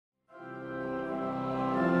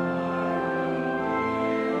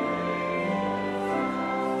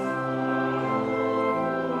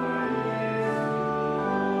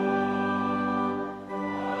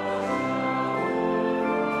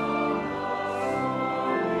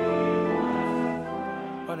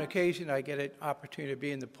On occasion, I get an opportunity to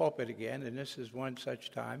be in the pulpit again, and this is one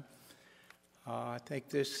such time. I think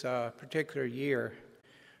this particular year,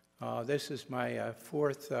 this is my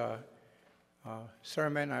fourth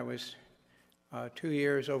sermon. I was 2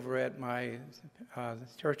 years over at my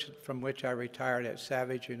church from which I retired at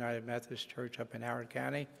Savage United Methodist Church up in Howard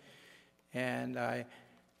County. And I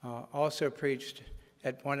also preached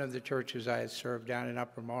at one of the churches I had served down in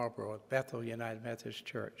Upper Marlboro, Bethel United Methodist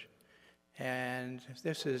Church. And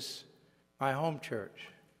this is my home church.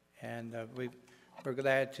 And we're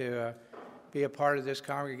glad to be a part of this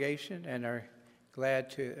congregation and are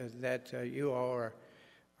glad that you all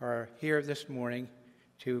are here this morning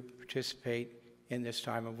to participate in this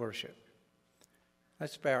time of worship.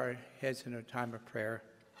 Let's bow our heads in a time of prayer.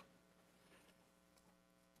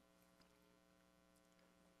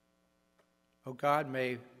 Oh God,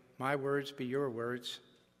 may my words be your words,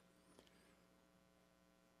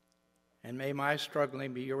 and may my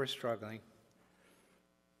struggling be your struggling,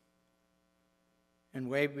 and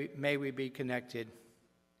may we be connected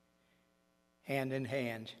hand in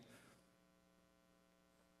hand,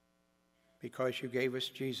 because you gave us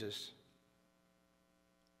Jesus,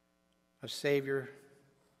 a Savior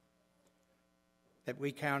that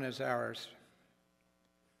we count as ours,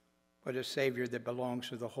 but a Savior that belongs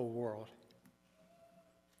to the whole world.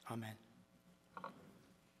 Amen.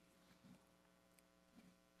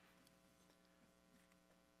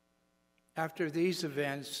 After these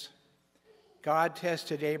events, God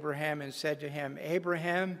tested Abraham and said to him,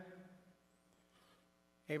 "Abraham."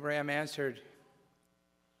 Abraham answered,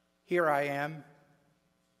 "Here I am."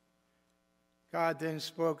 God then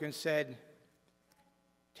spoke and said,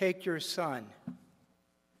 "Take your son,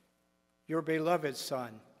 your beloved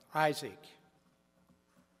son, Isaac,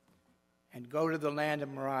 and go to the land of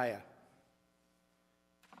Moriah.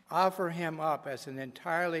 Offer him up as an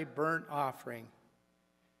entirely burnt offering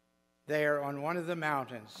there on one of the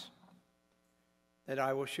mountains that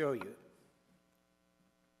I will show you."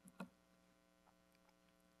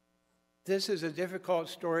 This is a difficult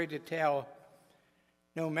story to tell,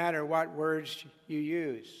 no matter what words you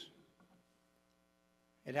use.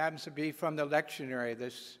 It happens to be from the lectionary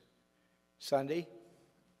this Sunday.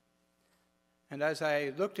 And as I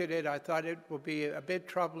looked at it, I thought it would be a bit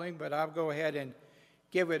troubling, but I'll go ahead and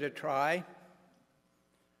give it a try,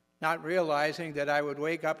 not realizing that I would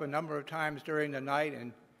wake up a number of times during the night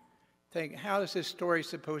and think, how is this story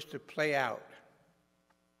supposed to play out?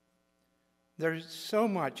 There's so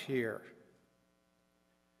much here.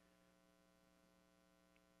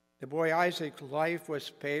 The boy Isaac's life was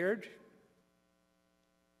spared.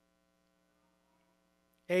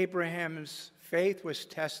 Abraham's faith was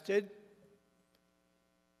tested,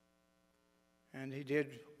 and he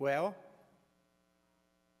did well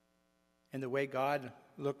in the way God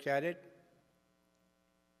looked at it.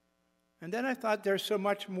 And then I thought there's so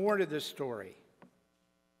much more to this story.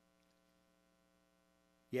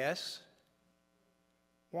 Yes,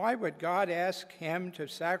 why would God ask him to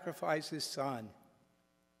sacrifice his son,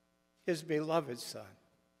 his beloved son?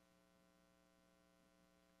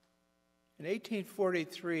 In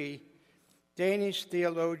 1843, Danish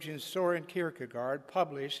theologian Søren Kierkegaard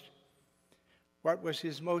published what was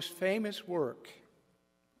his most famous work,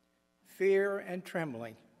 Fear and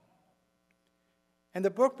Trembling. And the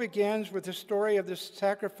book begins with the story of the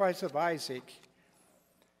sacrifice of Isaac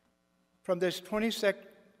from this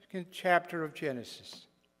 22nd chapter of Genesis.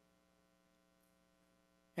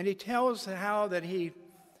 And he tells how that he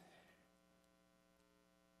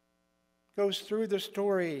goes through the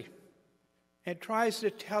story and tries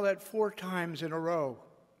to tell it 4 times in a row.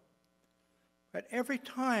 But every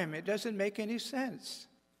time it doesn't make any sense.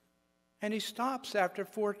 And he stops after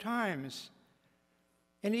 4 times.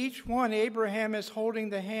 In each one, Abraham is holding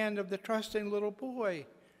the hand of the trusting little boy.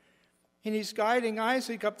 And he's guiding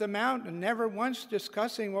Isaac up the mountain, never once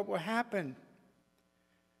discussing what will happen.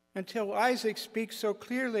 Until Isaac speaks so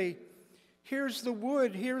clearly, here's the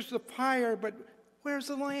wood, here's the fire, but where's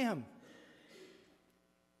the lamb?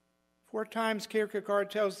 4 times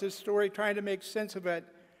Kierkegaard tells this story, trying to make sense of it.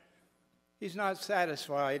 He's not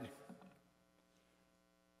satisfied,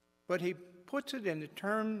 but he puts it in the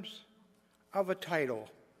terms of a title,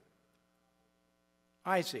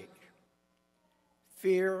 Isaac,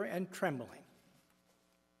 Fear and Trembling.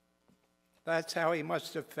 That's how he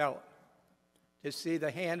must have felt, to see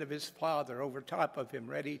the hand of his father over top of him,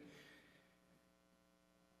 ready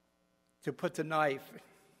to put the knife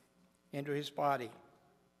into his body.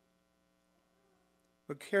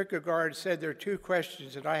 But Kierkegaard said there are 2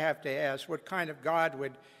 questions that I have to ask. What kind of God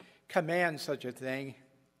would command such a thing?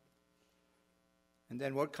 And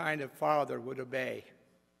then what kind of father would obey?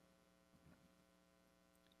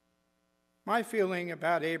 My feeling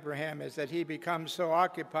about Abraham is that he becomes so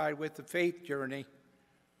occupied with the faith journey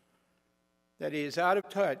that he is out of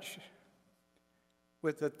touch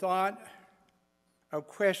with the thought of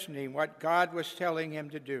questioning what God was telling him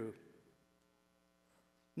to do.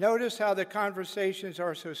 Notice how the conversations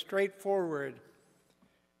are so straightforward,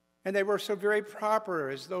 and they were so very proper,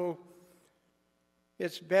 as though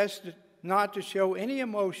it's best not to show any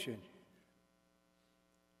emotion.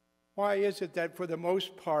 Why is it that for the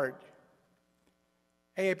most part,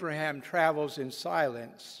 Abraham travels in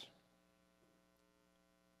silence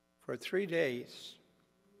for 3 days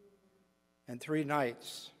and 3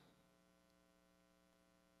 nights?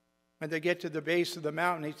 When they get to the base of the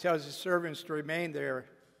mountain, he tells his servants to remain there.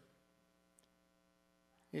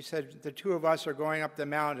 He said, the 2 of us are going up the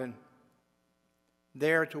mountain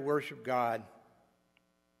there to worship God.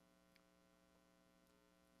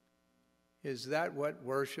 Is that what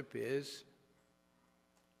worship is?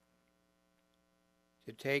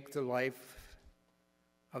 To take the life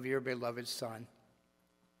of your beloved son.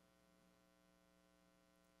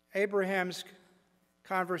 Abraham's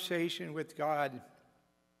conversation with God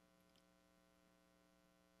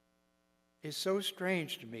is so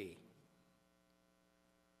strange to me,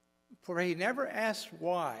 for he never asked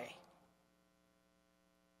why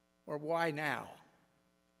or why now.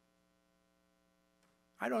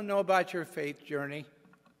 I don't know about your faith journey,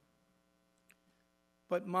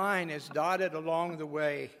 but mine is dotted along the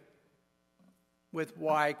way with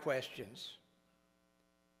why questions.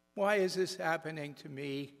 Why is this happening to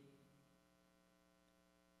me?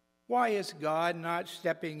 Why is God not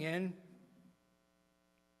stepping in?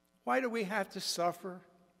 Why do we have to suffer?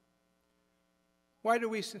 Why do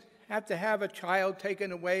we have to have a child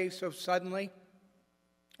taken away so suddenly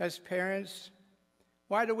as parents?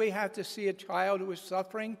 Why do we have to see a child who is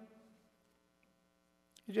suffering?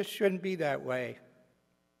 It just shouldn't be that way.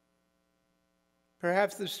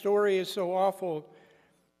 Perhaps the story is so awful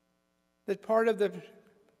that part of the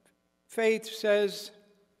faith says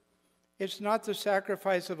it's not the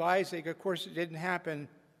sacrifice of Isaac. Of course, it didn't happen,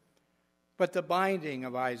 but the binding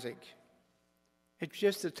of Isaac. It's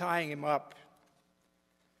just the tying him up.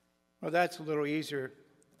 Well, that's a little easier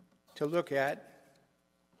to look at.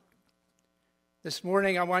 This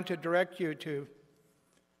morning, I want to direct you to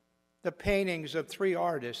the paintings of 3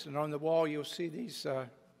 artists, and on the wall you'll see these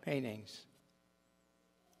paintings.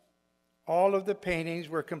 All of the paintings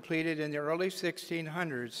were completed in the early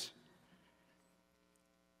 1600s,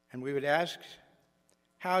 and we would ask,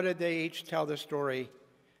 how did they each tell the story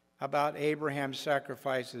about Abraham's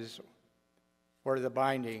sacrifices or the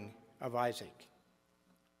binding of Isaac?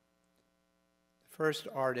 The first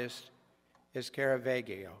artist is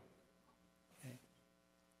Caravaggio.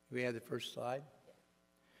 We have the first slide.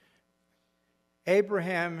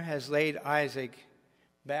 Abraham has laid Isaac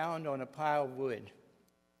bound on a pile of wood.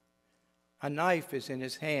 A knife is in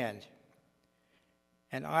his hand,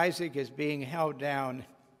 and Isaac is being held down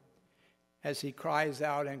as he cries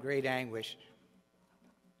out in great anguish.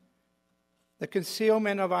 The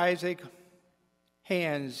concealment of Isaac's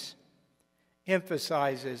hands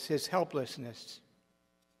emphasizes his helplessness.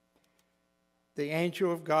 The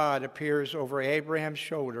angel of God appears over Abraham's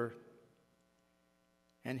shoulder,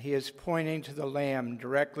 and he is pointing to the lamb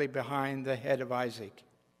directly behind the head of Isaac.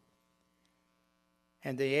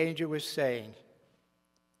 And the angel is saying,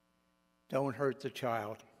 "Don't hurt the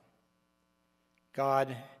child.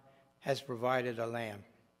 God has provided a lamb."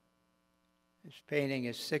 This painting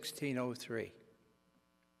is 1603.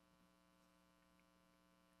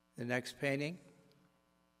 The next painting.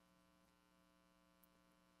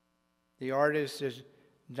 The artist is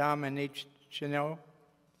Domenichino.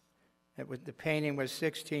 The painting was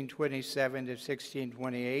 1627 to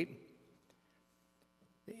 1628.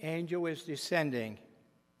 The angel is descending,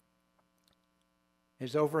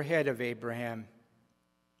 is overhead of Abraham,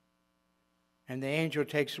 and the angel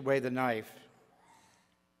takes away the knife.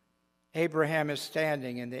 Abraham is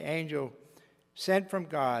standing, and the angel sent from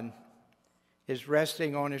God is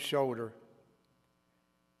resting on his shoulder.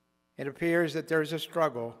 It appears that there's a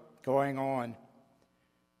struggle going on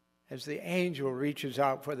as the angel reaches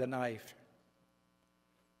out for the knife.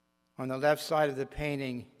 On the left side of the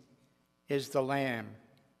painting is the lamb.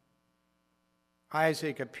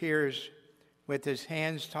 Isaac appears with his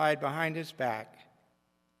hands tied behind his back.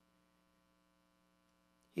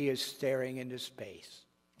 He is staring into space.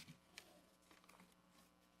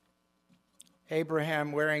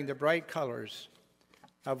 Abraham, wearing the bright colors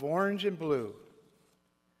of orange and blue,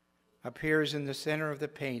 appears in the center of the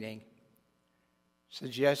painting,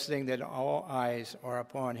 suggesting that all eyes are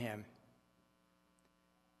upon him.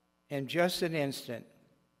 In just an instant,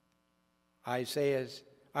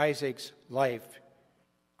 Isaac's life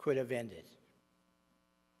could have ended.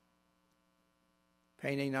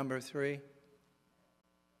 Painting number 3.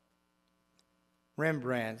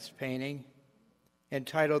 Rembrandt's painting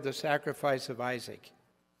entitled The Sacrifice of Isaac.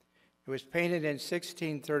 It was painted in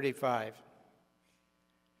 1635.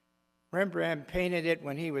 Rembrandt painted it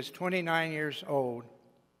when he was 29 years old,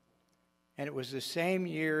 and it was the same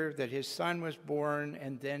year that his son was born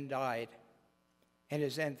and then died in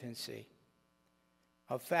his infancy,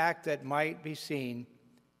 a fact that might be seen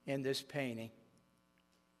in this painting.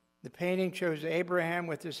 The painting shows Abraham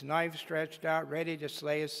with his knife stretched out, ready to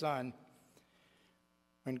slay his son,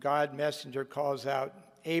 when God's messenger calls out,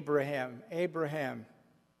 "Abraham, Abraham."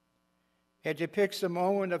 It depicts a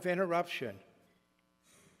moment of interruption.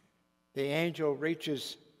 The angel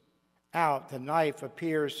reaches out, the knife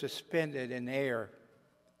appears suspended in air.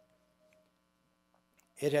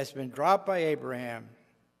 It has been dropped by Abraham,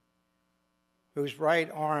 whose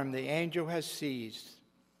right arm the angel has seized,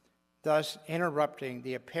 thus interrupting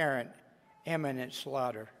the apparent imminent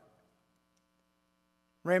slaughter.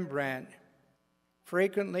 Rembrandt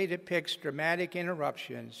frequently depicts dramatic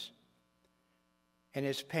interruptions in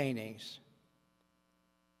his paintings,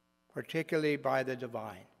 particularly by the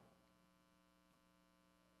divine.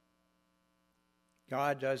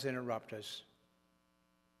 God does interrupt us,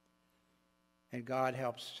 and God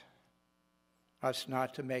helps us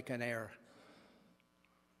not to make an error.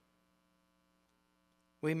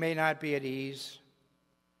 We may not be at ease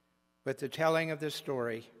with the telling of this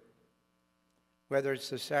story, whether it's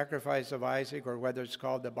the sacrifice of Isaac or whether it's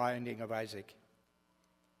called the binding of Isaac.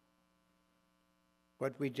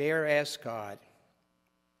 But we dare ask God.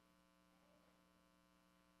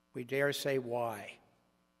 We dare say why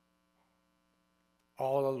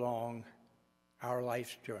all along our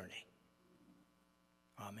life's journey.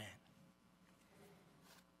 Amen.